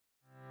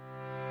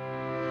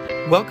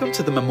Welcome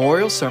to the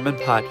Memorial Sermon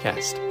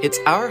Podcast. It's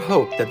our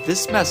hope that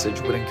this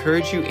message would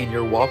encourage you in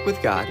your walk with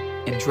God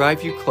and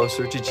drive you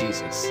closer to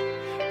Jesus.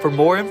 For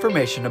more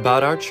information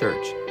about our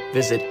church,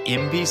 visit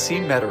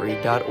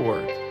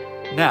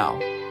mbcmetairie.org. Now,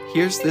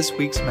 here's this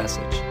week's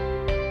message.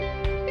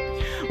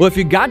 Well, if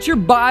you got your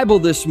Bible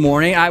this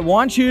morning, I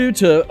want you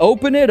to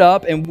open it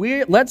up and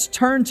let's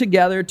turn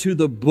together to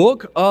the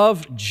book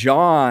of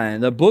John.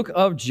 The book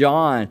of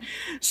John.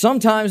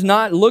 Sometimes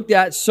not looked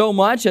at so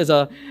much as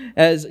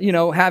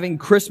having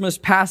Christmas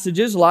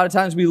passages. A lot of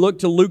times we look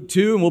to Luke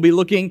 2, and we'll be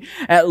looking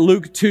at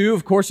Luke 2,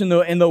 of course, in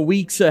the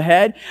weeks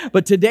ahead.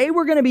 But today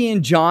we're going to be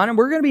in John, and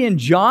we're going to be in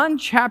John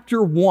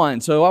chapter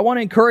 1. So I want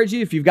to encourage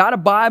you, if you've got a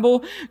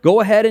Bible, go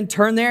ahead and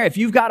turn there. If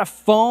you've got a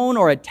phone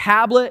or a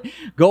tablet,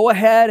 go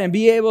ahead and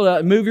be able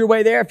to move your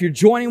way there. If you're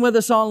joining with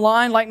us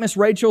online, like Miss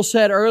Rachel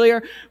said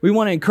earlier, we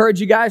want to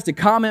encourage you guys to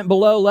comment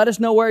below. Let us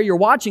know where you're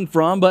watching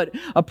from. But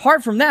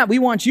apart from that, we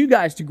want you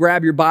guys to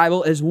grab your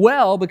Bible as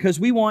well, because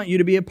we want you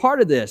to be a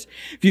part of this.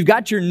 If you've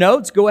got your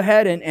notes, go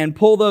ahead and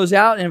pull those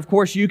out. And of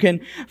course, you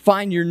can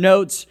find your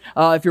notes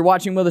if you're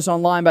watching with us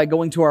online by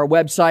going to our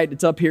website.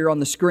 It's up here on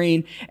the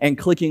screen and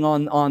clicking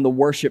on the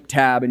worship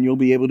tab, and you'll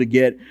be able to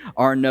get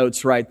our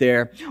notes right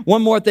there.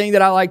 One more thing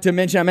that I like to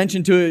mention, I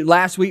mentioned to it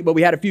last week, but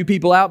we had a few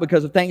people out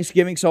because of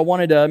Thanksgiving, so I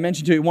wanted to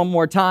mention to you one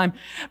more time,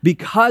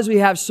 because we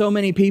have so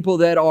many people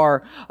that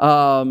are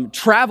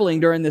traveling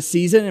during this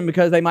season, and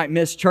because they might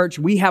miss church,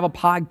 we have a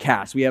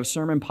podcast. We have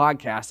sermon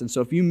podcasts, and so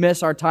if you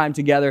miss our time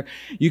together,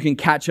 you can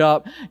catch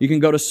up. You can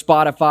go to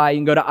Spotify, you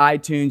can go to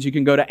iTunes, you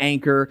can go to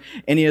Anchor,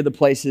 any of the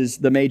places,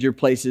 the major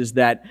places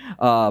that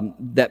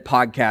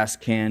podcasts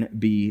can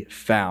be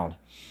found.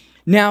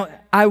 Now,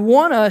 I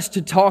want us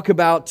to talk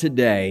about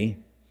today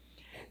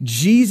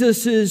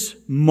Jesus'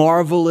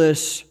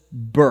 marvelous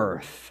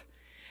birth,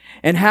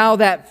 and how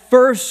that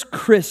first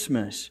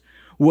Christmas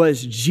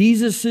was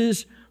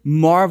Jesus'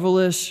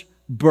 marvelous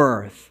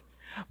birth.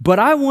 But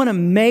I want to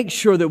make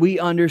sure that we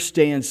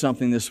understand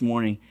something this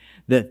morning,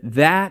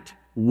 that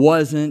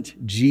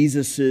wasn't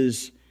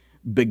Jesus'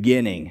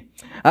 beginning.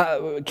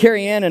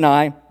 Carrie Ann and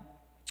I,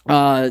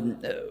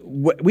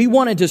 we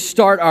wanted to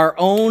start our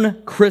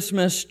own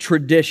Christmas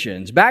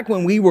traditions. Back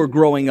when we were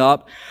growing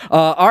up,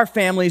 our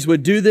families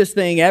would do this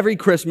thing every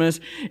Christmas.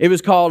 It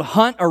was called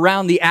Hunt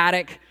Around the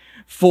Attic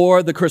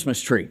for the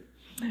Christmas tree.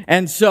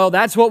 And so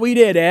that's what we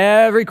did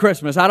every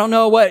Christmas. I don't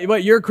know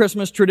what your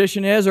Christmas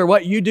tradition is or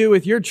what you do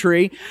with your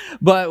tree,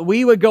 but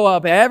we would go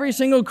up every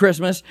single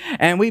Christmas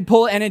and we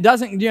pull, and it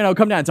doesn't,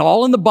 come down. It's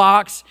all in the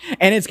box,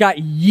 and it's got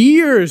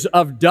years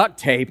of duct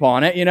tape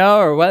on it,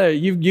 or whether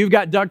you've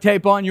got duct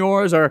tape on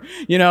yours or,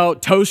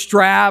 toe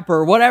strap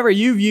or whatever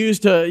you've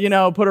used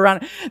to, put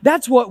around it.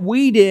 That's what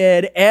we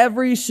did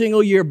every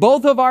single year,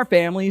 both of our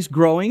families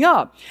growing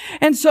up.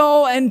 And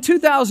so in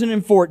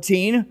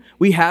 2014,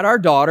 we had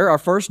our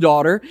first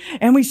daughter,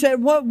 and we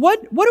said,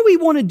 what do we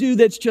want to do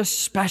that's just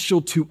special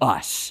to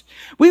us?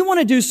 We want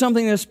to do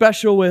something that's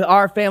special with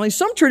our family.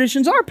 Some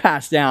traditions are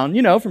passed down,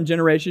 from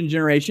generation to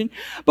generation,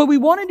 but we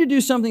wanted to do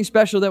something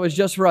special that was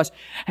just for us.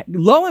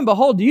 Lo and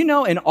behold, do you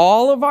know, in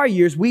all of our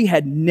years, we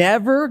had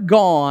never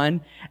gone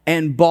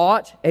and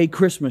bought a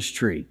Christmas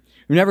tree.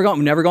 We've never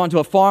gone to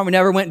a farm. We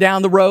never went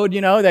down the road.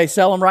 They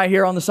sell them right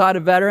here on the side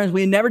of Veterans.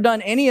 We had never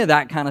done any of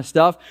that kind of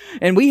stuff.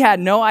 And we had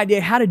no idea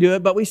how to do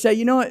it, but we said,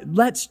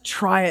 let's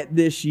try it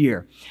this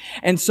year.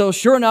 And so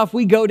sure enough,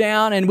 we go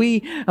down and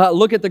we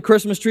look at the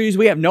Christmas trees.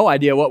 We have no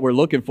idea what we're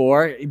looking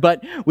for,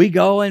 but we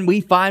go and we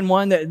find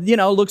one that,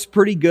 looks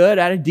pretty good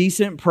at a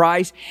decent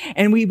price.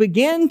 And we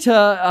begin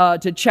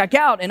to check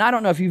out. And I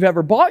don't know if you've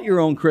ever bought your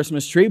own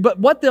Christmas tree, but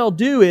what they'll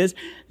do is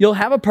you'll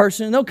have a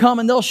person, they'll come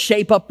and they'll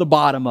shape up the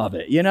bottom of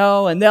it,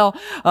 and they'll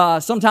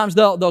sometimes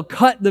they'll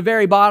cut the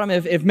very bottom.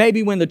 If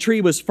maybe when the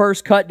tree was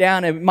first cut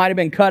down, it might have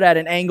been cut at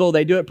an angle.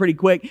 They do it pretty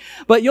quick.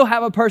 But you'll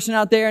have a person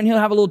out there and he'll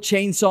have a little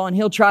chainsaw and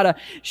he'll try to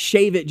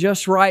shave it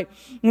just right.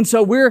 And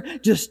so we're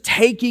just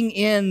taking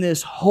in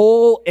this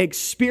whole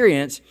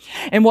experience.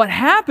 And what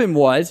happened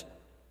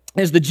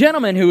is the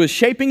gentleman who was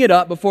shaping it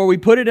up before we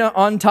put it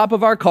on top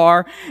of our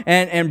car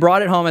and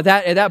brought it home. At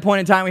that point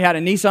in time, we had a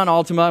Nissan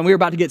Altima, and we were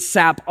about to get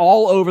sap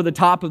all over the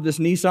top of this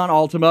Nissan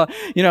Altima.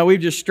 We've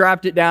just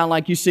strapped it down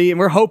like you see, and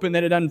we're hoping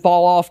that it doesn't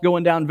fall off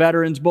going down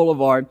Veterans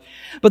Boulevard.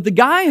 But the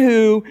guy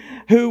who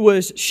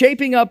was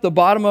shaping up the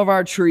bottom of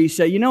our tree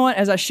said, you know what,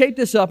 as I shape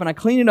this up and I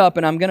clean it up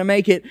and I'm going to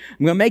make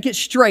it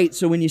straight,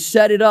 so when you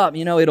set it up,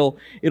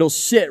 it'll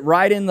sit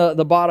right in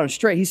the bottom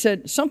straight. He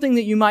said, something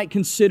that you might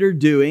consider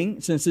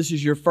doing, since this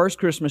is your first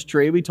Christmas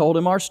tree. We told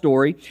him our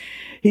story.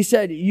 He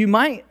said, you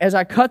might, as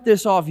I cut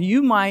this off,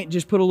 you might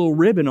just put a little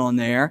ribbon on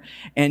there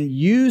and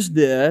use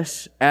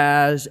this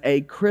as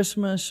a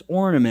Christmas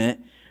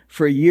ornament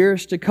for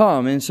years to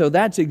come. And so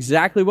that's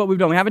exactly what we've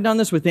done. We haven't done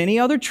this with any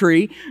other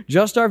tree,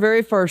 just our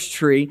very first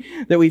tree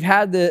that we've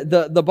had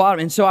the bottom.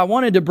 And so I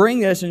wanted to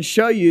bring this and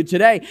show you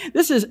today.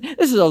 This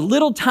is a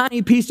little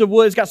tiny piece of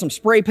wood. It's got some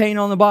spray paint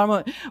on the bottom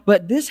of it,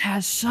 but this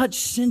has such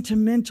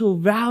sentimental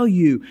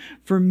value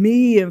for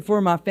me and for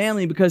my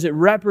family because it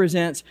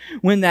represents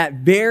when that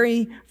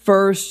very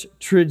first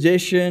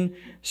tradition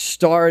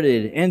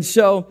started. And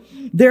so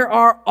there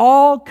are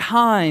all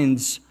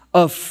kinds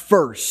of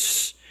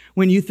firsts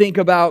when you think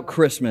about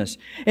Christmas.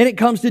 And it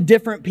comes to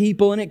different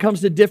people and it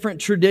comes to different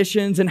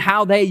traditions and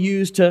how they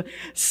use to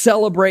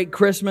celebrate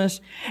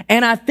Christmas.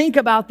 And I think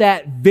about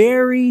that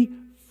very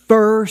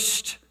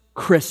first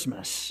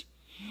Christmas.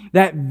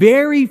 That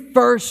very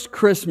first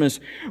Christmas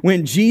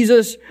when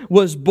Jesus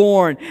was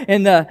born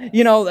and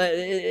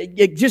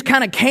it just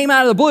kind of came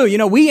out of the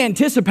blue. We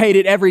anticipate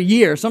it every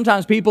year.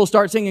 Sometimes people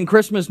start singing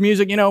Christmas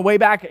music, way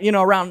back,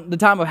 around the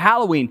time of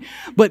Halloween,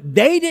 but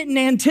they didn't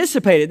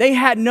anticipate it. They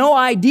had no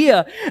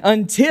idea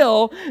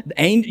until,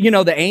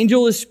 the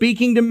angel is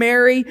speaking to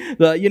Mary,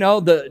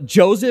 the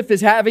Joseph is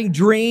having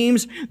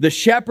dreams, the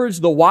shepherds,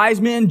 the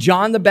wise men,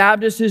 John the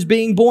Baptist is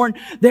being born.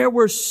 There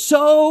were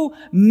so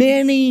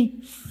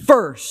many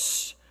firsts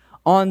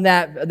on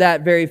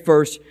that very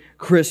first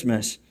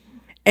Christmas.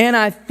 And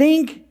I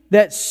think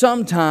that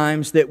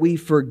sometimes that we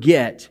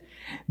forget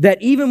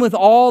that even with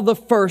all the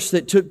firsts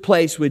that took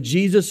place with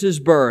Jesus'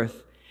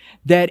 birth,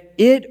 that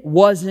it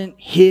wasn't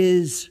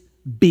His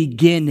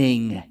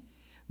beginning.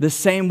 The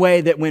same way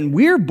that when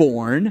we're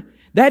born,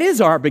 that is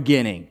our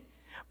beginning.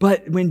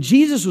 But when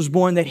Jesus was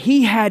born, that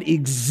He had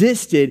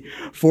existed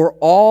for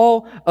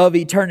all of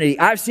eternity.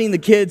 I've seen the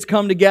kids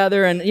come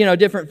together and,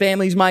 different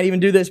families might even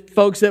do this.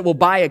 Folks that will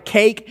buy a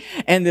cake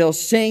and they'll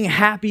sing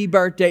happy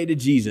birthday to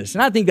Jesus.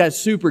 And I think that's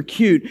super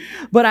cute.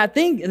 But I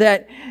think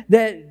that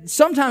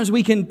sometimes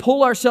we can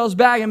pull ourselves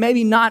back and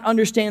maybe not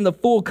understand the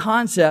full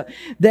concept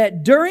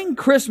that during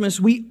Christmas,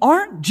 we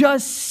aren't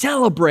just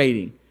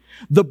celebrating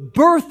the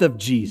birth of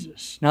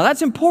Jesus. Now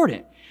that's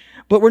important.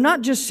 But we're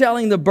not just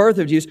celebrating the birth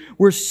of Jesus.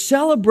 We're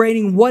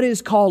celebrating what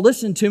is called,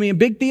 listen to me, a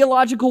big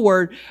theological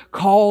word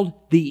called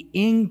the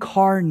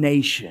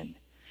incarnation.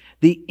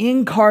 The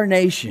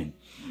incarnation.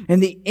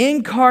 And the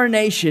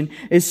incarnation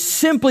is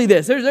simply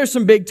this. There's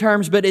some big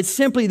terms, but it's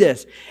simply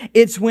this.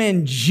 It's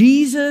when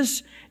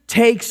Jesus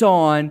takes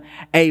on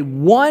a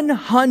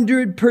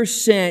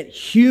 100%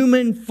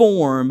 human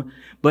form,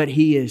 but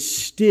He is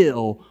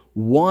still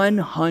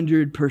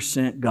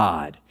 100%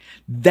 God.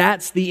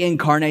 That's the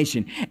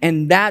incarnation.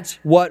 And that's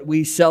what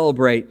we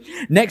celebrate.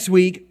 Next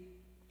week,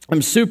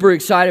 I'm super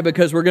excited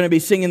because we're going to be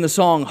singing the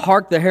song,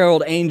 Hark the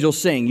Herald Angels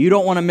Sing. You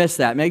don't want to miss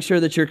that. Make sure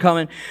that you're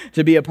coming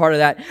to be a part of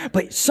that.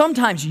 But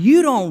sometimes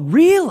you don't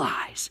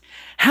realize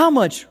how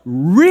much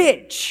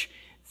rich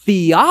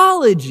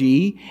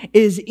theology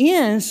is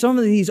in some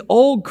of these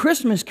old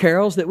Christmas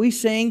carols that we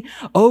sing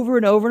over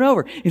and over and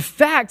over. In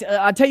fact,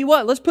 I tell you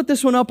what, let's put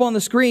this one up on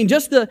the screen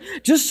just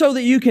so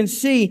that you can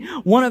see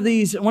one of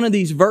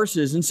these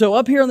verses. And so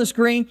up here on the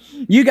screen,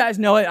 you guys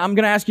know it. I'm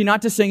going to ask you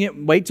not to sing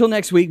it. Wait till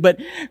next week.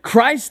 But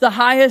Christ the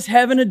highest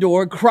heaven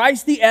adored,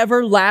 Christ the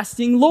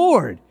everlasting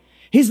Lord.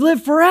 He's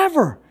lived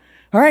forever.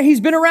 All right,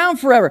 He's been around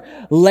forever.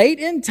 Late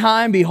in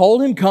time,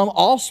 behold Him come,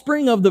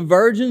 offspring of the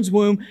virgin's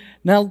womb.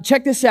 Now,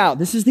 check this out.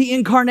 This is the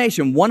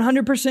incarnation.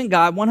 100%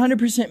 God,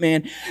 100%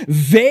 man.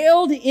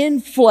 Veiled in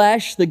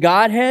flesh, the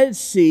Godhead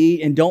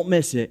see, and don't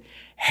miss it.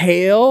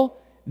 Hail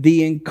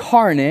the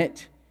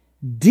incarnate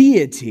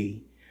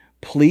deity,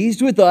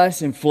 pleased with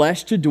us in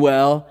flesh to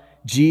dwell,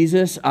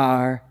 Jesus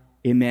our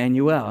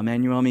Emmanuel.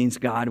 Emmanuel means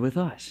God with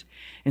us.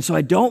 And so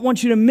I don't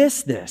want you to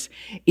miss this.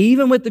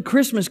 Even with the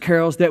Christmas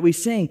carols that we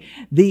sing,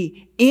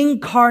 the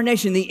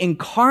incarnation, the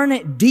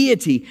incarnate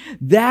deity,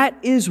 that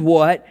is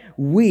what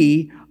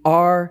we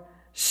are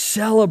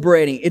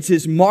celebrating. It's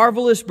His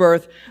marvelous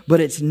birth, but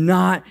it's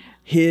not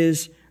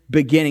His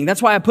beginning.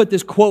 That's why I put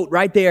this quote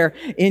right there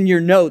in your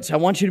notes. I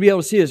want you to be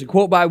able to see this. A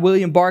quote by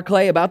William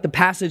Barclay about the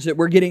passage that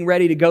we're getting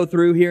ready to go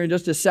through here in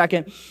just a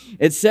second.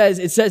 It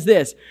says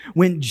this,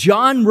 when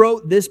John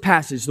wrote this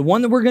passage, the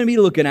one that we're going to be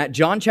looking at,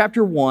 John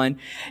chapter 1,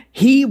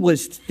 he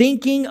was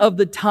thinking of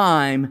the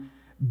time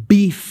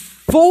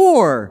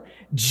before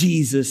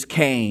Jesus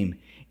came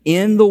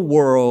in the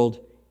world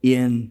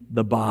in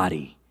the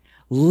body.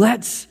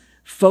 Let's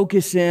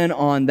focus in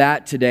on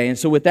that today. And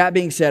so with that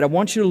being said, I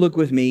want you to look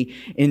with me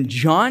in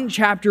John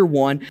chapter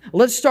 1.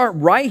 Let's start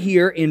right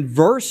here in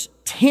verse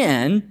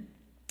 10.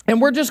 And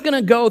we're just going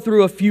to go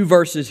through a few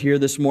verses here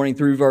this morning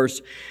through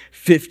verse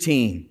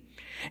 15.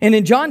 And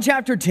in John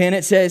chapter 10,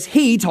 it says,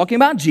 He, talking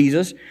about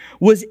Jesus,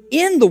 was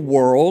in the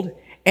world,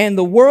 and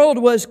the world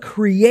was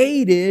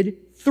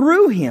created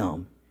through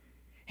Him.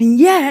 And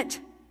yet,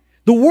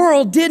 the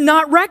world did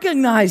not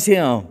recognize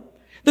Him.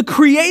 The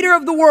creator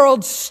of the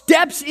world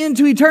steps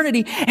into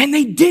eternity and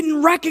they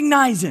didn't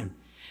recognize Him.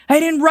 They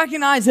didn't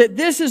recognize that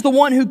this is the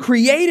one who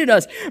created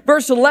us.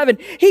 Verse 11,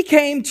 He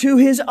came to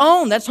His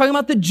own. That's talking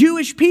about the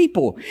Jewish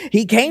people.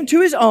 He came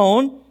to His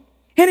own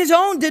and His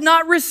own did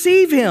not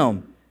receive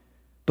Him.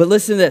 But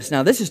listen to this.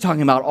 Now, this is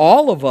talking about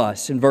all of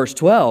us in verse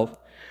 12.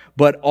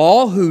 But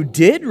all who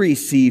did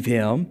receive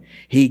him,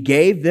 he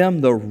gave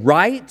them the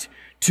right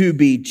to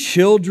be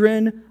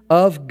children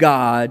of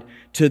God,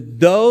 to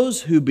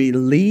those who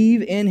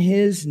believe in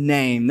his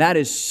name. That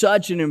is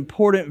such an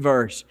important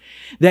verse,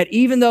 that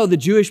even though the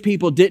Jewish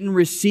people didn't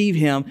receive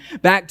him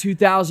back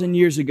 2,000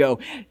 years ago,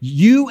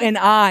 you and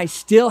I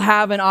still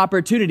have an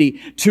opportunity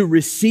to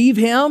receive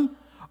him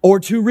or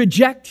to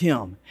reject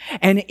him.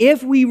 And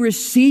if we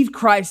receive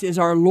Christ as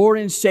our Lord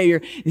and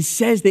Savior, it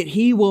says that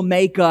he will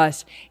make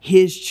us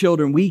his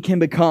children. We can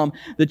become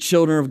the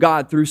children of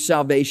God through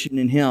salvation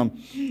in him.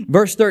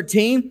 Verse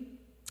 13,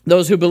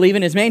 those who believe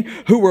in his name,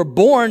 who were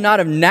born not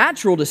of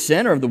natural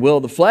descent or of the will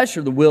of the flesh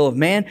or the will of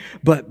man,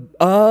 but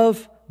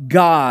of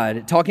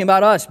God. Talking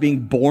about us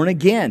being born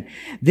again.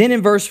 Then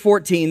in verse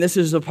 14, this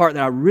is the part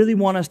that I really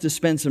want us to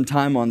spend some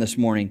time on this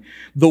morning.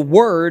 The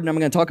Word, and I'm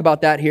going to talk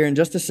about that here in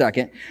just a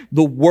second.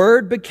 The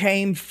Word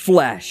became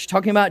flesh,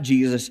 talking about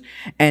Jesus,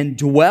 and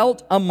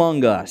dwelt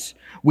among us.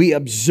 We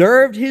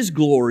observed his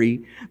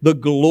glory, the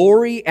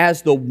glory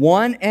as the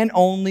one and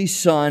only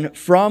Son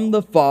from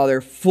the Father,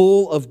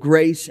 full of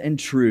grace and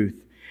truth.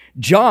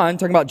 John,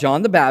 talking about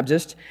John the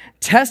Baptist,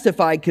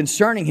 testified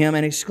concerning him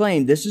and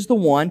exclaimed, "This is the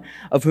one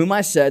of whom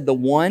I said, the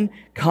one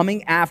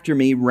coming after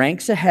me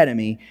ranks ahead of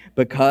me,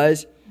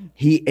 because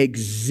he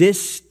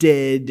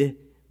existed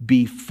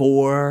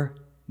before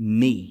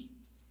me."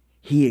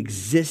 He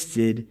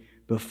existed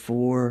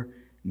before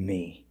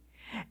me.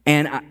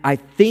 And I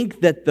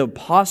think that the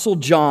Apostle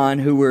John,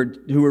 who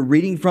we're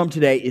reading from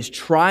today, is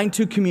trying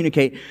to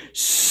communicate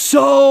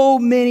so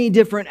many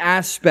different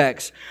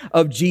aspects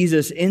of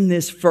Jesus in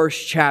this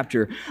first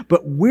chapter.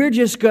 But we're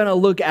just going to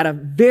look at a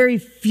very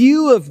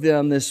few of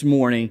them this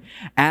morning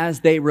as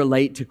they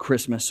relate to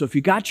Christmas. So if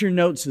you got your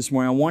notes this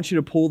morning, I want you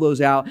to pull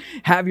those out,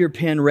 have your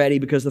pen ready,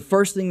 because the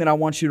first thing that I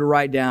want you to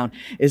write down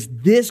is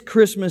this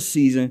Christmas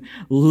season,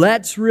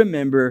 let's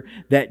remember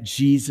that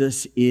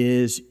Jesus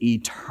is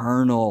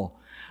eternal.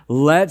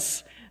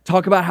 Let's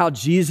talk about how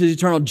Jesus is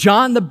eternal.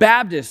 John the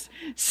Baptist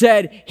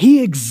said,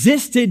 he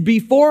existed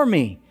before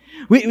me.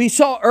 We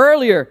saw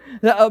earlier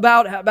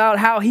about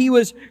how he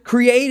was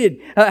created,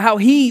 how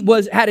he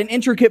had an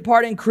intricate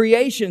part in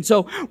creation.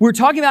 So we're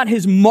talking about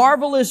his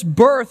marvelous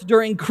birth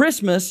during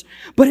Christmas,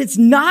 but it's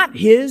not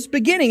his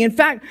beginning. In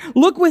fact,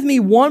 look with me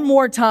one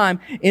more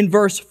time in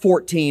verse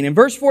 14. In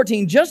verse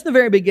 14, just the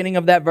very beginning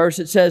of that verse,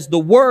 it says, "The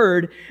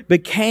Word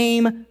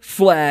became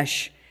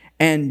flesh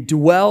and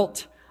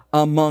dwelt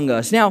among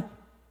us." Now,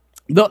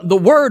 the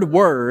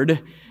word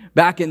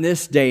back in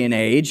this day and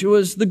age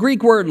was the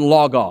Greek word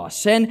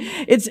logos. And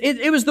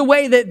it was the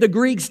way that the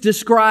Greeks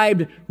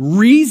described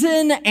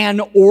reason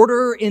and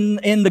order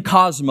in the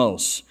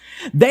cosmos.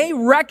 They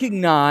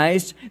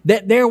recognized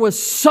that there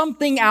was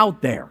something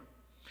out there,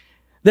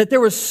 that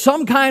there was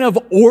some kind of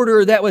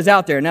order that was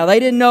out there. Now, they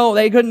didn't know,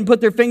 they couldn't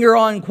put their finger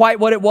on quite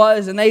what it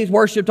was, and they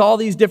worshiped all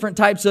these different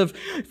types of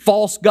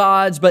false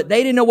gods, but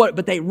they didn't know what,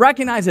 but they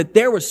recognized that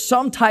there was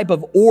some type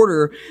of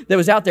order that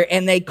was out there,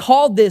 and they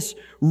called this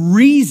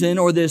reason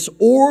or this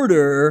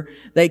order,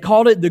 they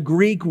called it the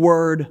Greek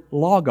word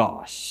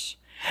logos.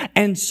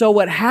 And so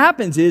what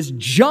happens is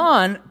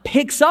John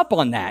picks up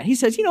on that. He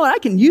says, you know what, I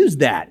can use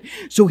that.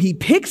 So he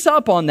picks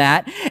up on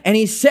that, and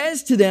he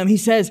says to them, he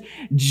says,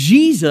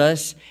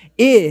 Jesus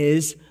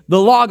is the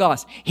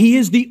Logos. He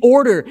is the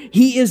order.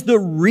 He is the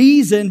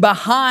reason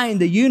behind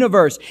the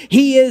universe.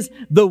 He is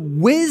the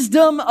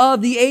wisdom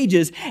of the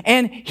ages.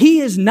 And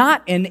he is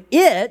not an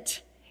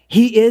it,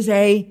 he is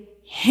a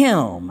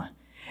him.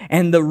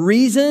 And the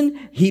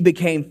reason he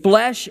became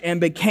flesh and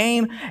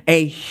became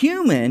a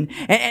human,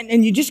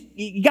 and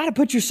you got to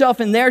put yourself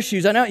in their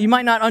shoes. I know you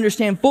might not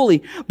understand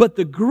fully, but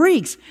the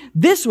Greeks,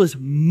 this was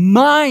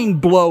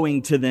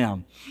mind-blowing to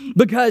them,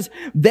 because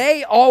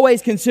they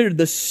always considered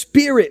the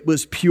spirit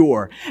was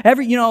pure.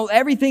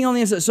 Everything on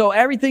the inside. So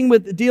everything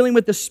with dealing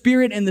with the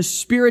spirit and the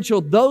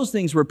spiritual, those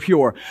things were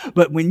pure.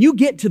 But when you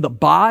get to the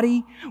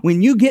body,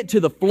 when you get to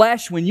the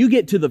flesh, when you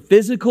get to the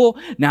physical,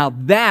 now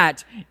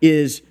that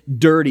is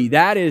dirty.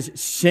 That is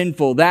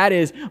sinful. That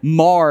is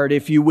marred,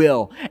 if you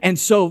will. And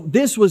so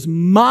this was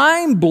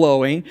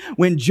mind-blowing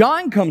when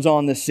John comes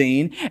on the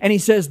scene and he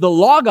says the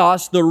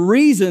Logos, the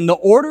reason, the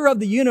order of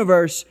the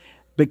universe,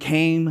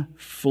 became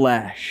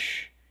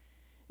flesh.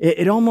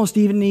 It almost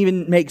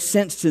even makes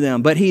sense to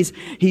them, but he's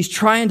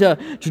trying to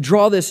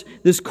draw this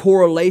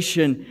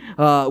correlation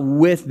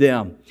with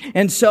them.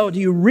 And so do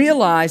you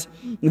realize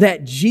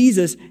that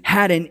Jesus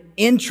had an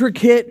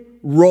intricate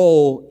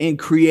role in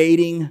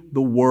creating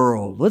the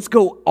world? Let's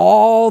go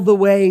all the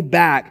way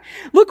back.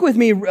 Look with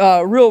me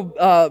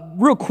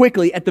real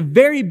quickly at the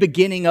very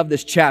beginning of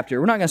this chapter.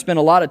 We're not going to spend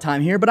a lot of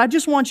time here, but I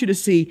just want you to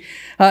see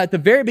at the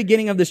very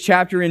beginning of this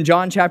chapter in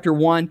John chapter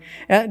 1,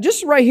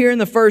 just right here in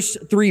the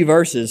first 3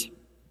 verses,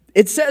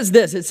 it says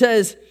this. It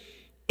says,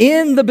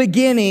 "In the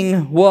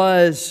beginning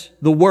was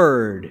the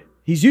Word."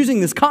 He's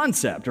using this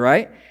concept,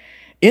 right?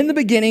 "In the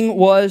beginning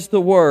was the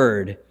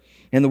Word.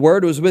 And the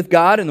Word was with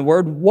God, and the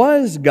Word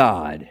was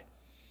God.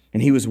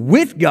 And He was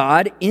with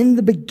God in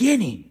the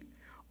beginning.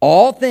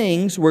 All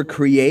things were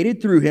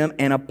created through him,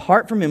 and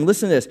apart from him,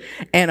 listen to this,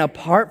 and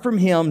apart from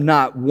him,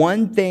 not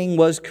one thing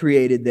was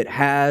created that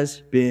has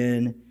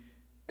been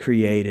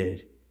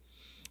created.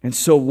 And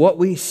so what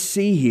we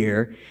see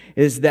here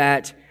is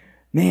that,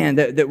 man,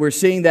 that we're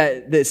seeing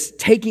that this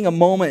taking a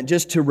moment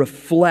just to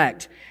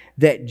reflect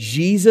that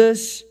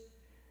Jesus,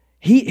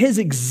 his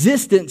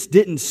existence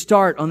didn't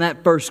start on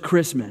that first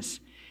Christmas,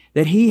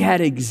 that he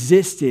had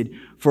existed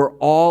for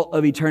all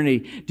of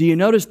eternity. Do you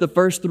notice the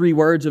first three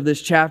words of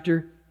this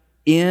chapter?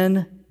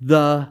 In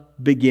the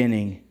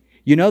beginning.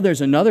 You know,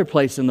 there's another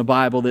place in the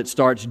Bible that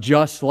starts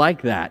just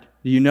like that.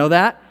 Do you know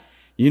that?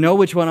 You know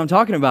which one I'm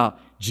talking about.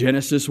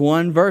 Genesis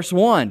 1 verse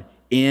 1.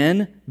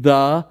 In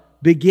the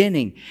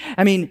beginning.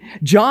 I mean,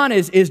 John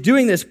is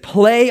doing this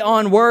play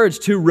on words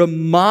to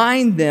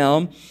remind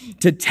them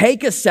to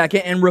take a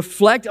second and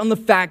reflect on the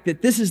fact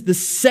that this is the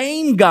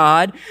same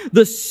God,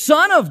 the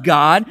Son of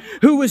God,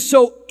 who was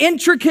so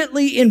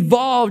intricately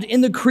involved in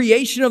the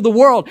creation of the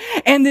world.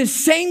 And this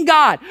same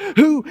God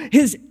who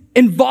is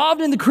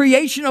involved in the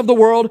creation of the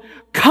world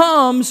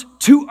comes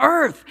to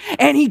earth,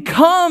 and he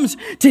comes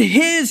to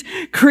his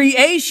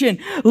creation.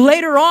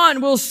 Later on,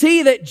 we'll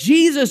see that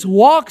Jesus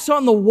walks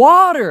on the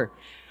water.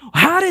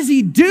 How does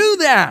he do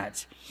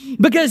that?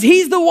 Because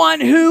he's the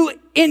one who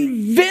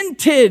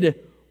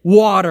invented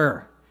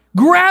water.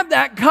 Grab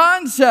that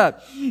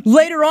concept.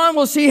 Later on,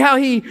 we'll see how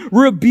he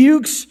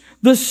rebukes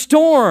the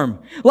storm.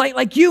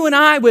 Like you and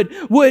I would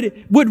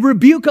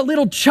rebuke a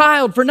little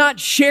child for not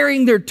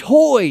sharing their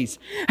toys.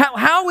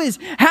 How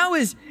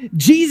is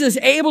Jesus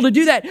able to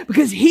do that?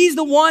 Because he's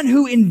the one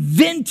who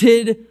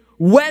invented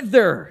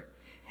weather.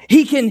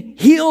 He can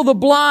heal the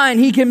blind.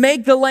 He can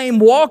make the lame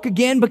walk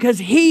again because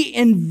he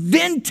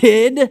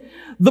invented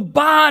the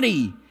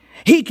body.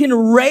 He can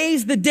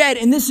raise the dead.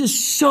 And this is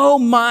so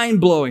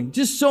mind-blowing.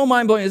 Just so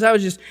mind-blowing as I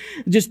was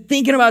just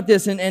thinking about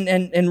this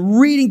and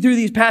reading through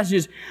these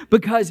passages,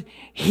 because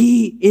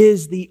he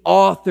is the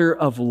author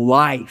of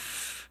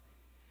life.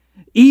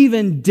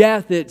 Even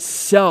death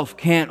itself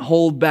can't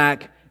hold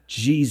back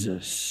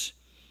Jesus.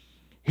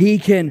 He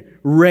can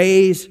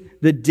raise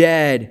the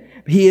dead.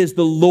 He is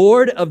the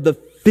Lord of the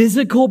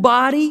physical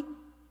body,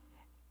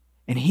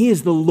 and he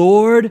is the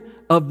Lord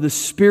of the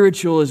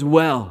spiritual as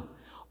well.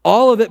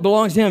 All of it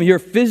belongs to him. Your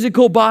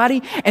physical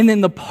body, and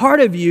then the part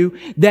of you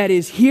that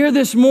is here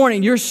this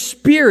morning, your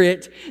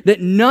spirit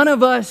that none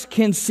of us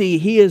can see.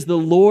 He is the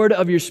Lord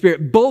of your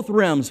spirit. Both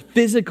realms,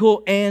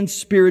 physical and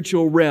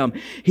spiritual realm.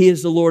 He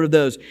is the Lord of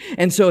those.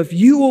 And so if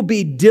you will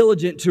be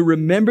diligent to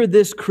remember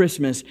this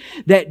Christmas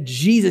that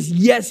Jesus,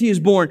 yes, he is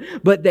born,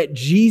 but that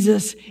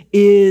Jesus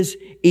is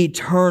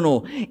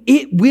eternal,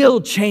 it will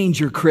change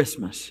your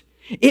Christmas.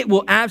 It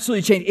will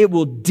absolutely change. It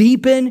will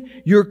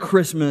deepen your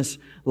Christmas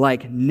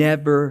like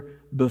never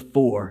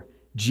before.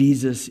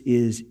 Jesus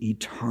is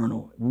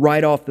eternal.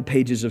 Right off the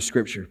pages of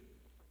Scripture.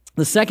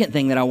 The second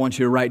thing that I want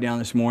you to write down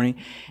this morning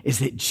is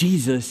that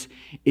Jesus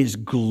is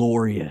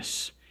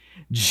glorious.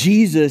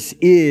 Jesus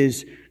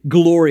is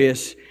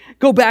glorious.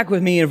 Go back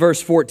with me in verse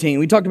 14.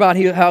 We talked about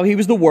how he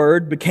was the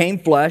Word, became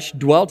flesh,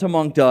 dwelt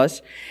amongst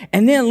us.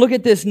 And then look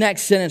at this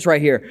next sentence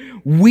right here.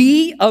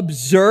 We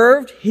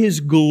observed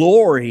his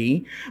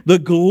glory, the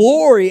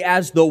glory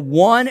as the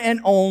one and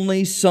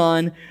only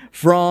Son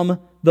from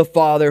the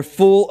Father,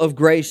 full of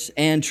grace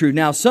and truth.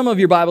 Now, some of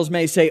your Bibles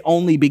may say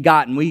only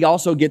begotten. We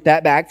also get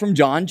that back from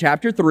John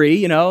chapter 3.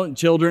 You know,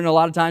 children a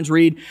lot of times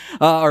read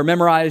or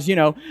memorize,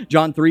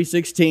 John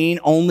 3:16,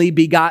 only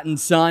begotten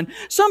Son.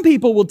 Some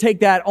people will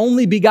take that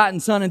only begotten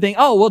Son and think,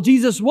 oh, well,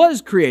 Jesus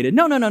was created.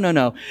 No.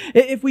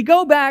 If we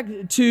go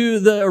back to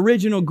the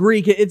original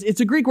Greek, it's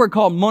a Greek word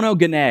called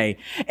monogene.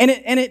 And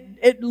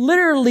it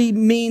literally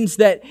means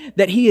that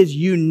he is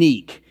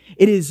unique.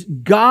 It is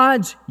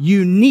God's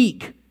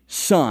unique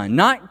Son,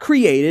 not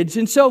created.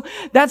 And so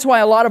that's why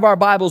a lot of our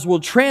Bibles will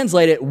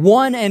translate it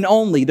one and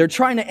only. They're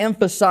trying to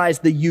emphasize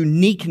the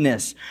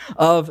uniqueness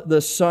of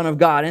the Son of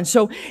God. And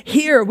so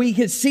here we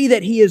can see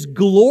that he is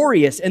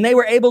glorious, and they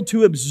were able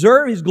to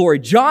observe his glory.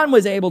 John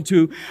was able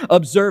to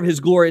observe his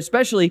glory,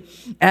 especially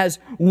as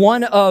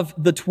one of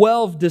the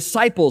 12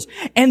 disciples.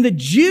 And the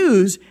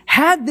Jews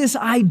had this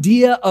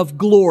idea of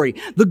glory,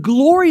 the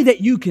glory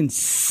that you can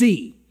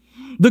see.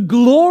 The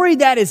glory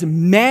that is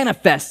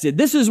manifested.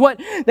 This is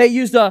what they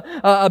used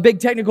a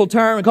big technical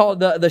term called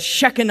the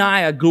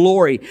Shekinah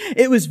glory.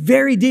 It was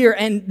very dear.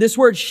 And this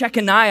word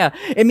Shekinah,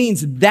 it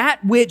means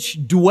that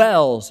which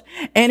dwells.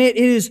 And it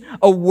is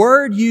a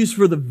word used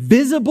for the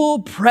visible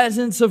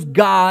presence of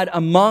God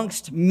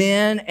amongst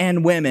men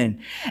and women.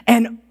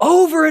 And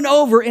over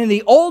in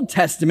the Old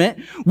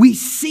Testament, we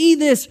see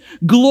this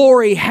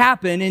glory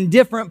happen in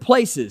different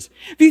places.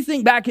 If you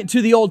think back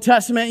to the Old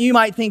Testament, you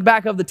might think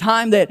back of the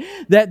time that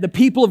the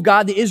people people of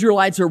God, the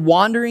Israelites, are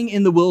wandering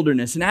in the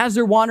wilderness. And as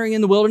they're wandering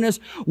in the wilderness,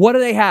 what do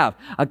they have?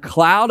 A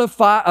cloud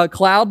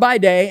by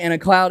day and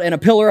a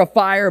pillar of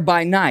fire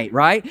by night,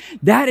 right?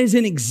 That is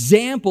an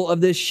example of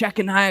this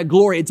Shekinah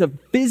glory. It's a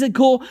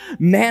physical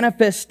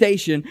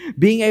manifestation,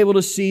 being able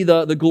to see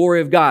the glory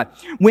of God.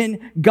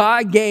 When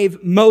God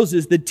gave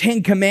Moses the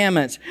 10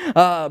 Commandments,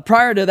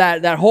 prior to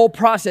that whole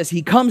process,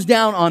 he comes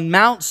down on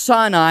Mount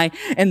Sinai,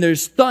 and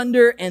there's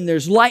thunder, and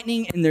there's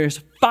lightning, and there's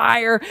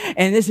fire,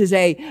 and this is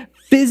a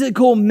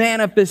physical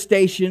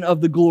manifestation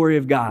of the glory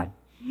of God.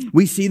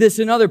 We see this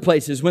in other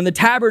places when the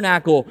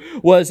tabernacle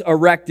was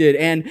erected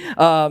and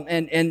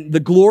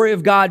the glory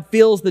of God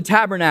fills the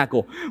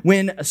tabernacle.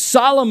 When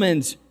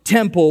Solomon's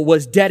temple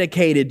was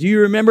dedicated. Do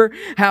you remember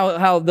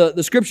how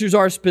the scriptures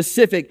are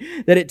specific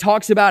that it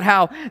talks about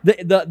how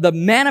the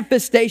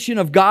manifestation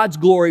of God's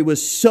glory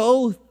was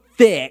so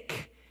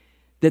thick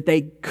that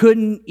they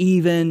couldn't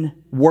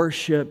even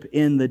worship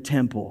in the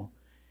temple.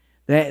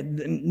 That,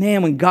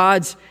 man, when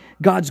God's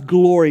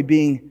glory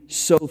being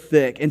so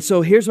thick. And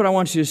so here's what I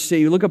want you to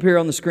see. Look up here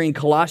on the screen.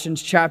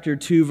 Colossians chapter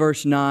 2,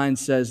 verse 9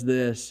 says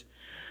this: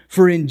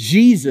 "For in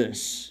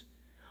Jesus,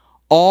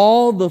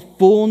 all the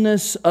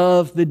fullness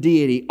of the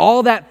deity,"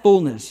 all that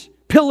fullness,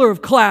 pillar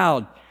of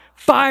cloud,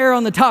 fire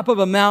on the top of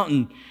a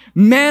mountain,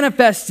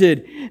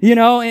 manifested,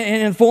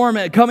 in form,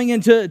 coming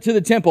into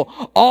the temple.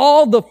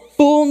 All the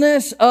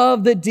fullness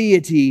of the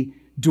deity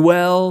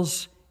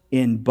dwells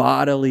in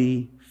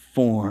bodily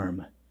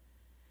form.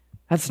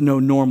 That's no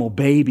normal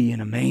baby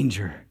in a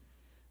manger.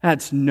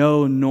 That's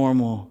no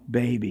normal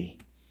baby.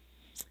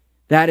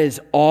 That is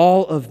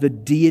all of the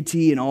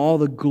deity and all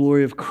the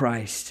glory of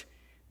Christ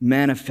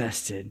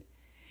manifested.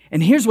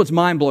 And here's what's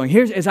mind-blowing.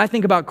 Here's, as I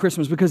think about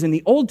Christmas, because in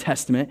the Old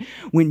Testament,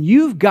 when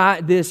you've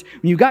got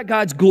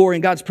God's glory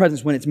and God's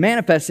presence, when it's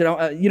manifested,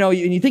 and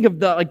you think of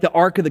the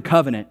Ark of the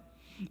Covenant.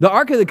 The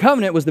Ark of the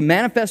Covenant was the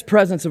manifest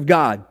presence of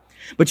God.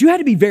 But you had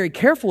to be very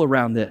careful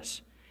around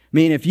this. I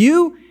mean, if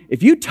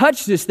you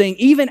touch this thing,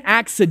 even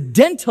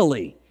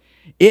accidentally,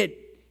 it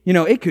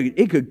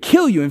could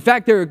kill you. In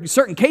fact, there are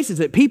certain cases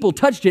that people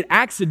touched it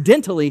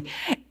accidentally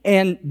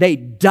and they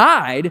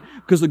died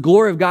because the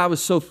glory of God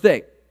was so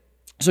thick.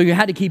 So you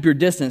had to keep your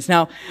distance.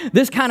 Now,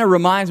 this kind of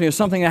reminds me of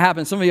something that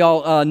happened. Some of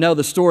y'all know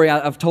the story.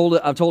 I've told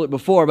it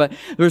before. But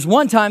there was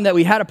one time that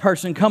we had a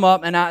person come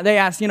up and they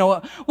asked,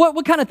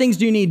 what kind of things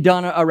do you need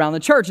done around the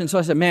church? And so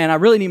I said, man, I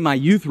really need my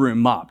youth room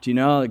mopped.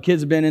 The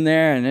kids have been in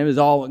there and it was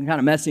all kind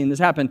of messy. And this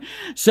happened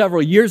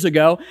several years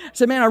ago. I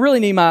said, man, I really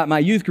need my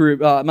youth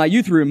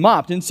room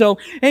mopped. And so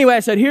anyway, I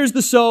said, here's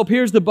the soap,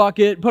 here's the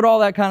bucket, put all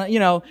that kind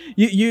of,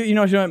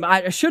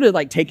 I should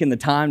have taken the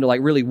time to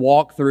really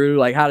walk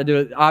through how to do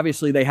it.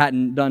 Obviously, they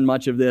hadn't done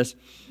much of this.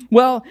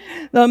 Well,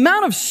 the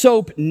amount of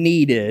soap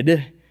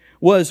needed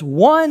was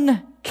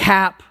 1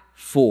 cap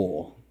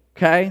full,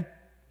 okay?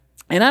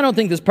 And I don't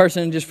think this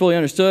person just fully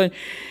understood.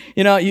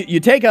 You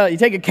take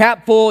a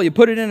cap full, you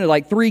put it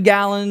into 3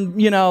 gallon,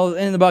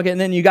 in the bucket, and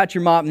then you got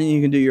your mop, and then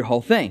you can do your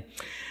whole thing.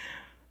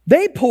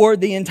 They poured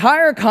the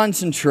entire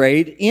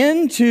concentrate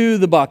into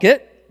the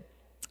bucket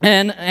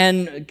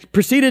and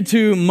proceeded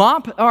to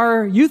mop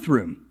our youth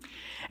room.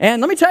 And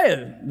let me tell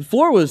you, the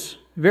floor was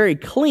very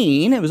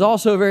clean. It was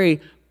also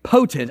very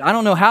potent. I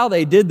don't know how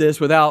they did this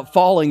without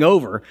falling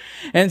over.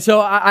 And so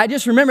I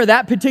just remember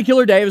that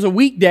particular day. It was a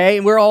weekday,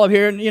 and we're all up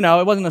here, and,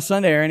 it wasn't a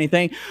Sunday or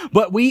anything,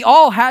 but we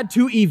all had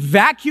to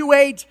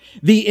evacuate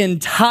the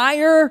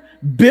entire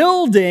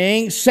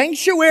building,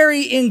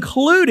 sanctuary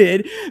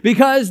included,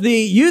 because the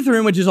youth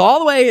room, which is all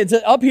the way, it's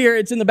up here,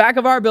 it's in the back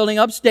of our building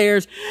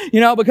upstairs,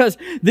 because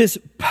this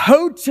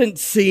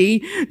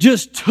potency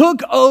just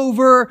took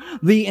over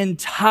the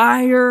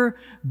entire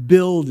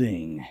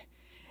building.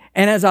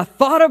 And as I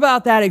thought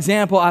about that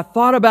example, I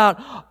thought about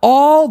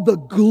all the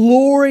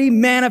glory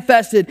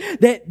manifested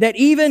that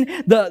even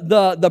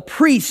the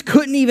priests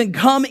couldn't even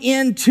come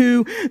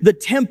into the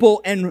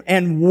temple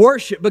and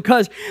worship,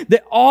 because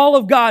all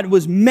of God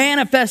was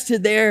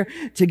manifested there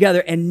together.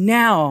 And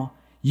now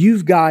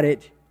you've got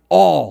it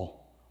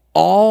all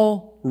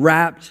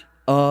wrapped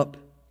up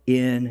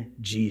in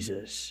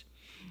Jesus.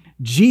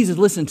 Jesus,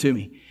 listen to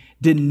me,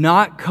 did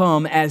not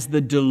come as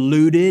the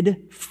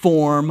diluted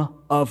form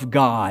of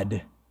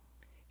God.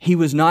 He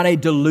was not a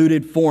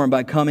diluted form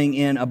by coming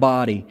in a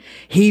body.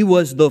 He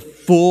was the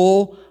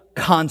full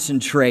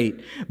concentrate,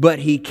 but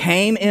he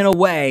came in a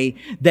way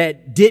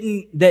that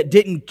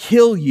didn't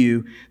kill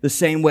you the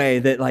same way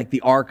that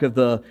the Ark of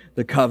the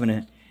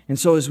Covenant. And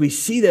so as we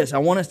see this, I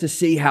want us to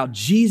see how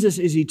Jesus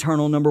is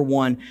eternal, number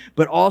one,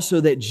 but also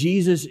that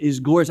Jesus is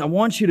glorious. I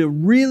want you to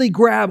really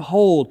grab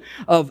hold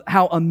of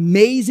how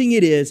amazing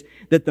it is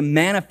that the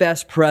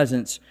manifest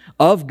presence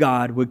of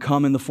God would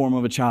come in the form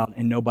of a child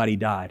and nobody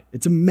died.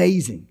 It's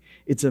amazing.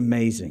 It's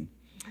amazing.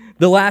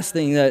 The last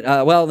thing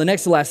the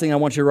next to last thing I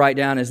want you to write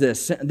down is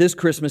this. This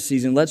Christmas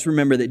season, let's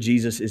remember that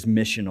Jesus is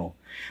missional.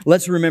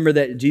 Let's remember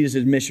that Jesus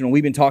is missional.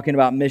 We've been talking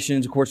about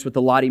missions, of course, with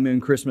the Lottie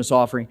Moon Christmas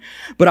offering.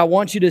 But I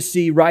want you to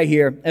see right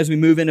here, as we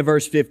move into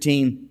verse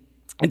 15,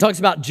 It talks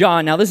about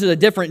John. Now, this is a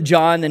different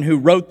John than who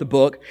wrote the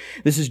book.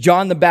 This is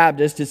John the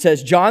Baptist. It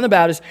says, John the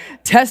Baptist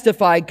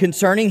testified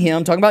concerning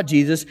him, talking about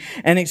Jesus,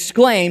 and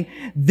exclaimed,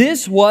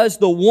 "This was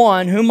the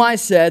one whom I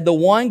said, the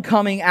one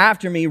coming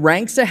after me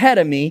ranks ahead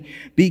of me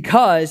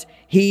because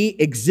he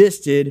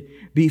existed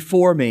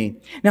before me."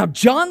 Now,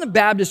 John the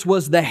Baptist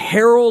was the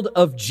herald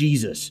of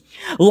Jesus.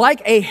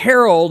 Like a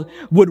herald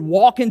would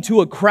walk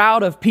into a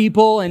crowd of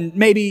people, and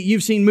maybe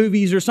you've seen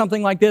movies or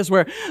something like this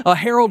where a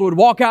herald would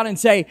walk out and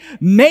say,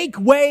 "Make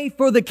way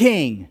for the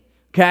king."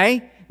 Okay?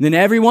 And then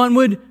everyone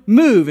would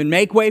move and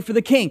make way for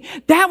the king.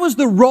 That was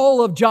the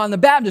role of John the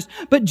Baptist.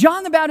 But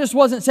John the Baptist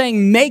wasn't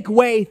saying make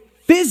way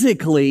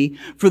physically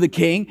for the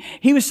king.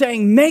 He was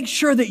saying make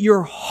sure that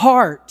your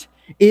heart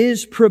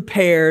is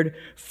prepared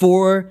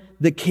for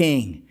the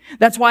king.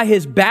 That's why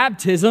his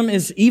baptism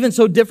is even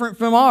so different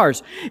from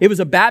ours. It was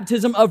a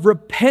baptism of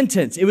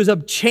repentance. It was a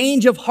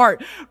change of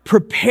heart,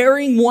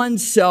 preparing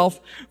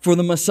oneself for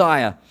the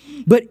Messiah.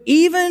 But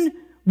even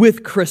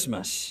with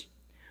Christmas,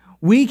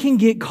 we can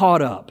get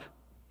caught up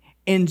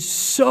in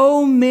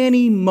so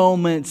many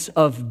moments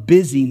of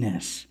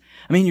busyness.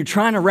 I mean, you're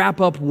trying to wrap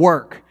up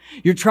work.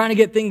 You're trying to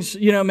get things,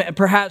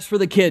 perhaps for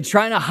the kids,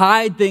 trying to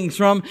hide things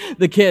from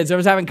the kids. I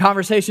was having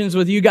conversations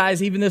with you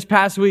guys even this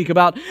past week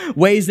about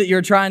ways that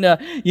you're trying to,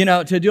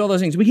 to do all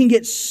those things. We can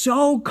get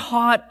so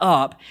caught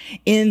up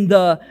in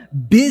the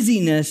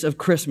busyness of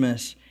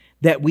Christmas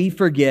that we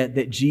forget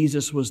that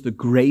Jesus was the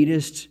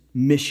greatest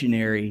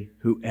missionary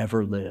who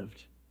ever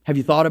lived. Have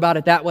you thought about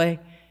it that way?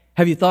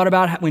 Have you thought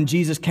about when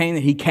Jesus came,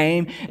 that he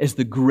came as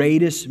the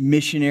greatest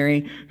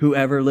missionary who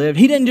ever lived?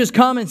 He didn't just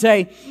come and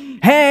say,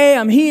 "Hey,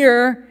 I'm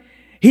here."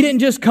 He didn't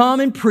just come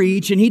and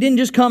preach, and he didn't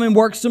just come and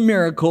work some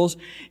miracles.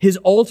 His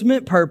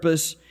ultimate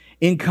purpose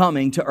in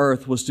coming to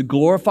earth was to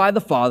glorify the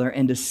Father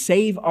and to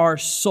save our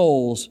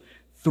souls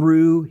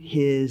through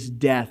his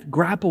death.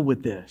 Grapple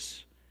with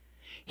this.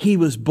 He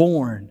was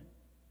born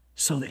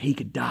so that he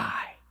could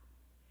die.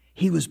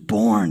 He was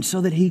born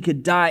so that he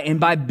could die. And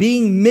by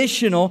being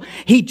missional,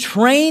 he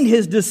trained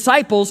his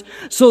disciples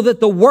so that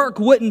the work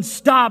wouldn't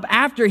stop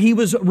after he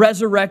was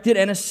resurrected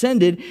and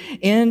ascended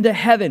into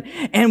heaven.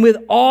 And with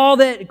all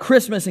that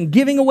Christmas and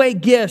giving away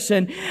gifts,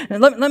 and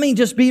let me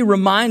just be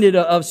reminded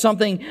of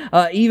something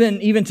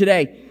even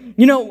today.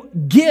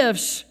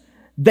 Gifts,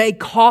 they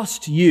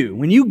cost you.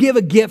 When you give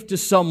a gift to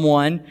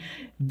someone,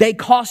 they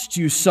cost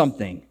you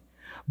something.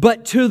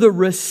 But to the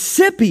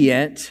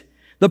recipient,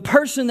 the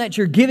person that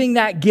you're giving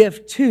that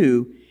gift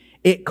to,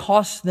 it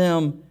costs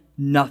them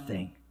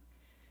nothing.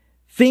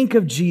 Think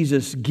of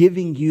Jesus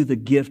giving you the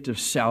gift of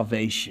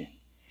salvation.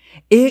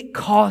 It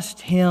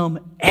cost him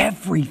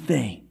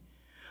everything,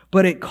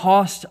 but it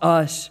cost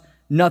us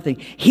nothing.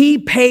 He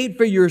paid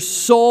for your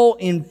soul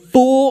in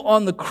full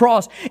on the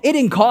cross. It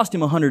didn't cost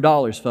him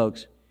 $100,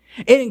 folks.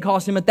 It didn't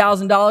cost him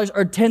 $1,000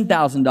 or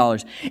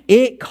 $10,000.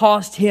 It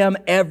cost him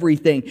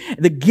everything.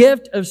 The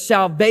gift of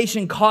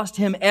salvation cost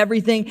him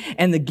everything,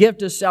 and the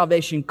gift of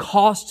salvation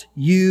cost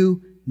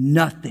you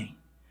nothing.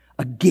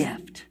 A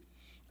gift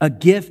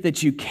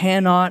that you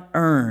cannot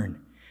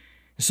earn.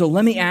 So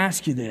let me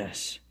ask you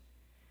this.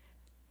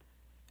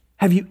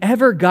 Have you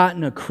ever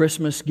gotten a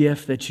Christmas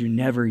gift that you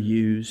never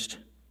used?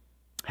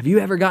 Have you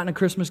ever gotten a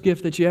Christmas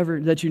gift that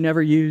you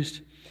never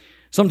used?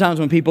 Sometimes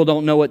when people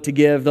don't know what to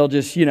give, they'll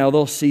just,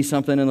 they'll see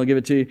something and they'll give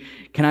it to you.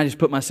 Can I just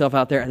put myself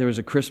out there? There was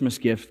a Christmas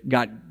gift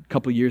got a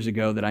couple years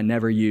ago that I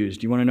never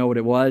used. Do you want to know what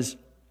it was?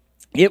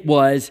 It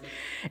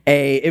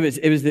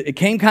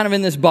came kind of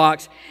in this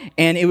box,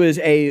 and it was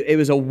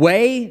a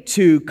way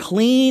to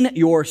clean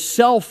your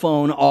cell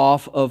phone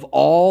off of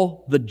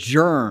all the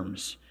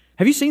germs.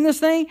 Have you seen this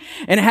thing?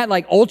 And it had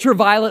like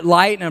ultraviolet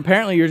light, and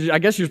apparently I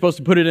guess you're supposed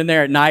to put it in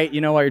there at night,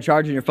 while you're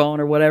charging your phone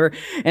or whatever.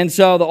 And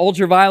so the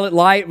ultraviolet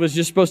light was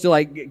just supposed to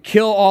like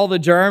kill all the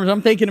germs.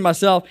 I'm thinking to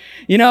myself,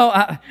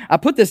 I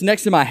put this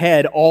next to my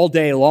head all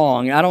day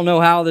long. I don't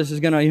know how this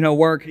is going to,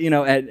 work,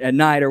 at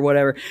night or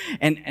whatever.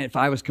 And if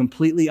I was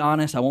completely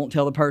honest, I won't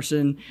tell the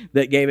person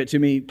that gave it to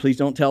me. Please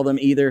don't tell them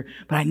either.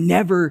 But I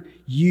never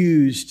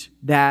used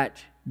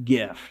that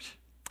gift.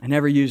 I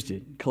never used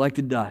it.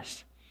 Collected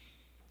dust.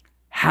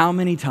 How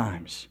many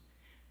times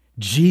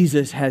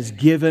Jesus has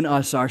given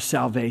us our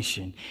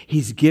salvation.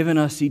 He's given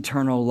us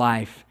eternal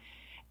life.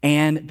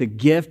 And the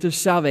gift of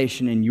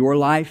salvation in your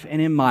life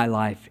and in my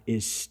life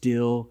is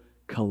still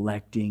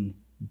collecting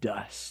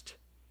dust.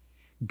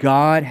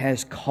 God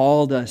has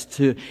called us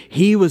to,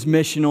 He was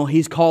missional.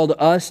 He's called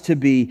us to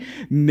be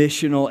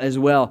missional as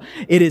well.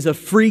 It is a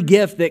free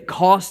gift that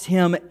cost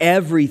Him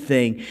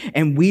everything.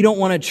 And we don't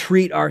want to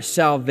treat our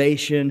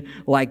salvation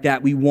like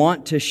that. We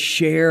want to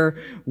share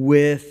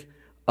with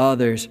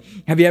others.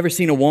 Have you ever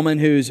seen a woman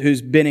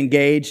who's been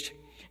engaged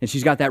and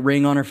she's got that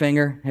ring on her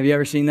finger? Have you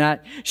ever seen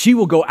that? She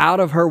will go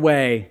out of her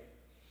way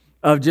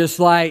of just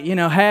like,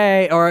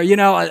 hey, or,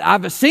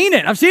 I've seen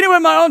it. I've seen it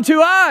with my own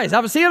two eyes.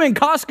 I've seen them in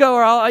Costco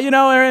or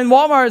in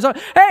Walmart. So,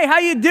 hey, how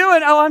you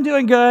doing? Oh, I'm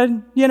doing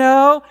good,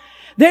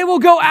 They will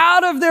go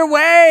out of their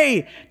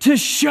way to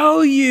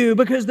show you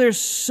because they're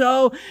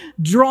so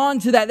drawn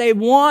to that. They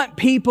want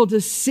people to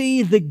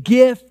see the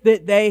gift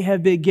that they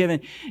have been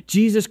given.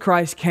 Jesus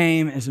Christ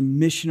came as a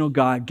missional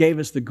God, gave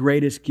us the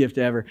greatest gift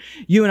ever.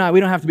 You and I, we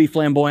don't have to be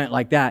flamboyant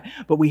like that,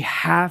 but we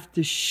have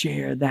to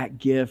share that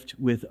gift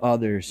with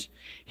others.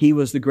 He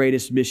was the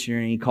greatest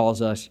missionary, and He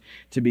calls us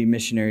to be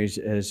missionaries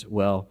as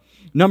well.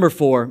 Number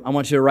 4, I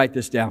want you to write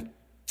this down.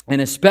 And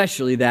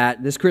especially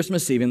that, this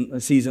Christmas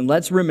season,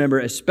 let's remember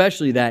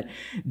especially that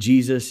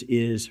Jesus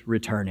is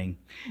returning.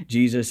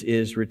 Jesus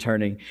is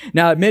returning.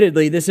 Now,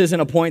 admittedly, this isn't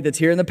a point that's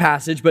here in the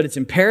passage, but it's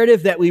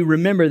imperative that we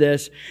remember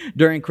this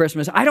during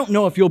Christmas. I don't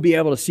know if you'll be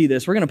able to see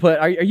this. We're going to put,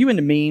 are you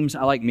into memes?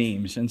 I like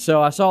memes. And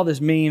so I saw this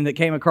meme that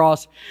came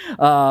across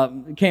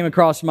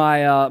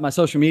my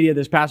social media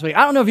this past week.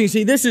 I don't know if you can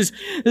see, this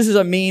is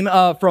a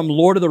meme from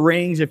Lord of the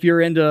Rings, if you're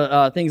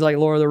into things like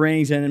Lord of the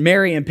Rings, and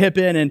Merry and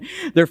Pippin, and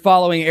they're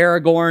following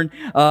Aragorn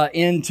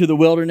into the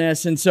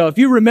wilderness. And so if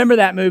you remember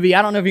that movie,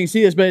 I don't know if you can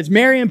see this, but it's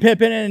Merry and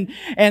Pippin,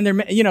 and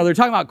they're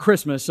talking about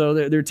Christmas, so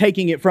they're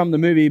taking it from the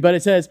movie, but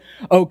it says,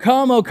 O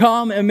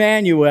come,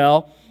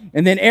 Emmanuel.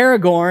 And then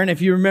Aragorn,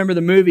 if you remember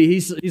the movie,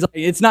 he's like,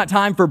 it's not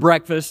time for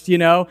breakfast,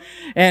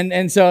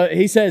 and so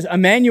he says,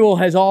 Emmanuel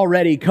has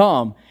already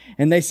come.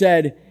 And they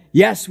said,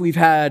 yes, we've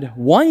had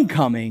one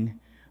coming,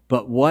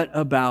 but what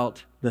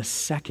about the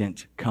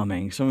second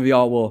coming? Some of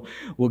y'all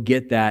will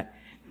get that.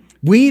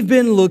 We've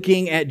been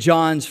looking at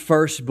John's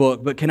first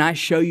book, but can I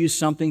show you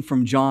something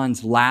from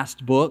John's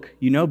last book?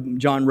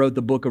 John wrote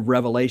the book of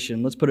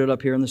Revelation. Let's put it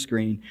up here on the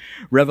screen.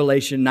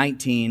 Revelation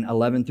 19,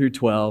 11 through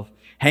 12.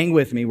 Hang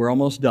with me, we're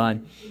almost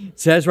done. It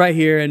says right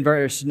here in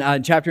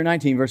chapter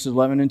 19, verses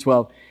 11 and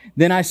 12,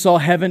 Then I saw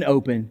heaven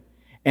open,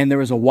 and there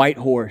was a white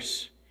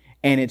horse,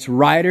 and its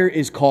rider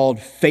is called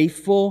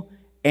Faithful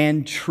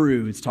and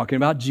True. It's talking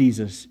about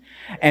Jesus.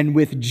 And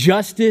with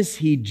justice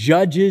he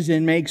judges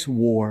and makes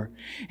war.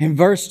 In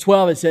verse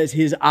 12 it says,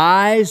 His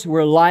eyes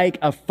were like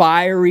a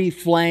fiery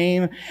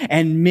flame,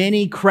 and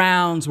many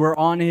crowns were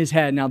on His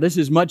head. Now this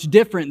is much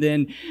different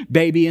than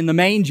baby in the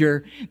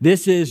manger.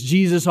 This is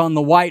Jesus on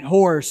the white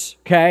horse,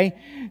 okay?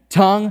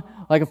 Tongue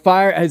like a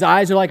fire, His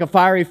eyes are like a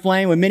fiery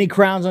flame with many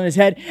crowns on His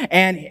head.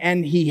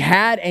 And He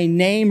had a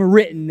name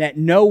written that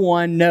no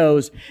one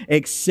knows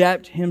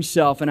except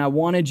Himself. And I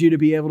wanted you to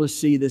be able to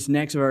see this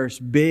next verse,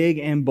 big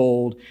and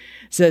bold. It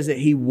says that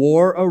He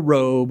wore a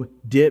robe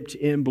dipped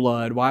in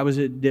blood. Why was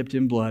it dipped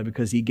in blood?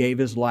 Because He gave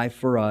His life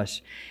for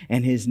us.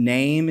 And His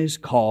name is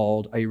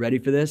called, are you ready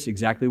for this?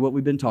 Exactly what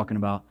we've been talking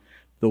about.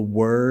 The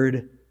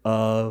Word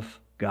of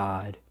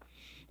God.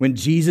 When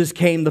Jesus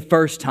came the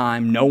first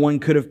time, no one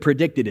could have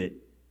predicted it.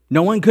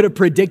 No one could have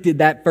predicted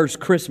that first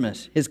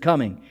Christmas, His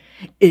coming.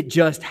 It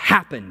just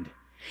happened.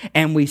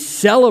 And we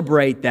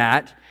celebrate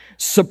that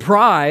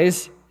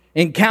surprise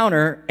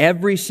encounter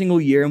every single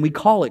year, and we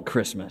call it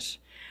Christmas.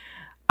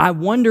 I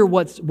wonder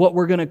what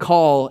we're going to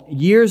call,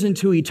 years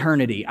into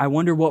eternity, I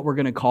wonder what we're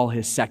going to call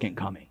His second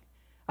coming.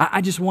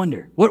 I just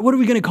wonder, what are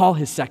we going to call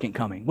His second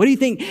coming? What do you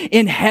think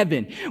in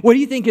heaven? What do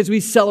you think as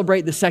we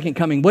celebrate the second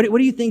coming? What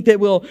do you think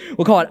that we'll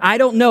call it? I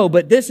don't know,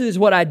 but this is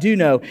what I do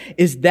know,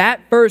 is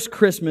that first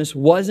Christmas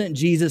wasn't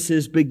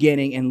Jesus's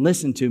beginning, and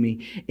listen to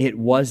me, it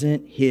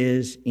wasn't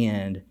His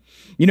end.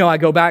 I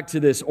go back to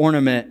this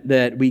ornament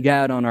that we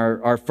got on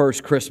our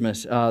first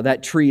Christmas.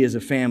 That tree is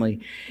a family.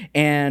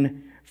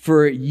 And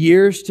for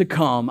years to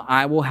come,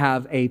 I will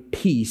have a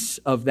piece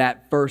of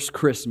that first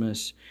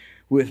Christmas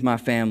with my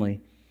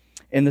family.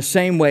 In the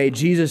same way,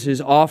 Jesus is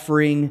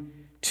offering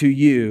to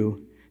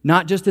you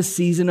not just a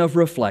season of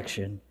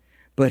reflection,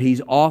 but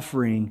He's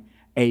offering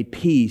a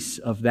piece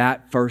of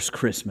that first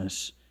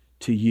Christmas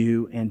to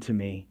you and to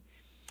me.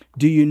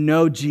 Do you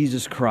know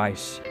Jesus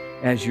Christ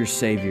as your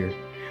Savior?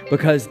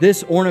 Because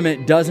this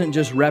ornament doesn't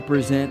just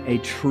represent a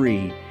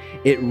tree,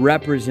 it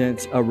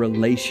represents a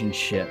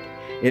relationship.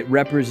 It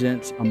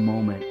represents a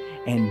moment.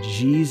 And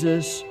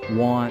Jesus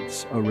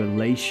wants a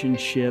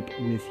relationship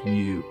with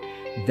you.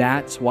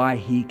 That's why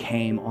He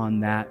came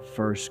on that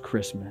first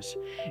Christmas,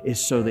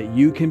 is so that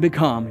you can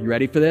become, you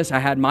ready for this? I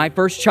had my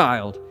first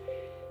child,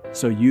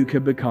 so you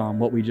could become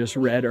what we just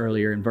read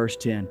earlier in verse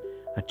 10,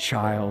 a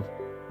child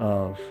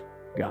of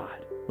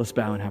God. Let's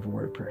bow and have a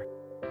word of prayer.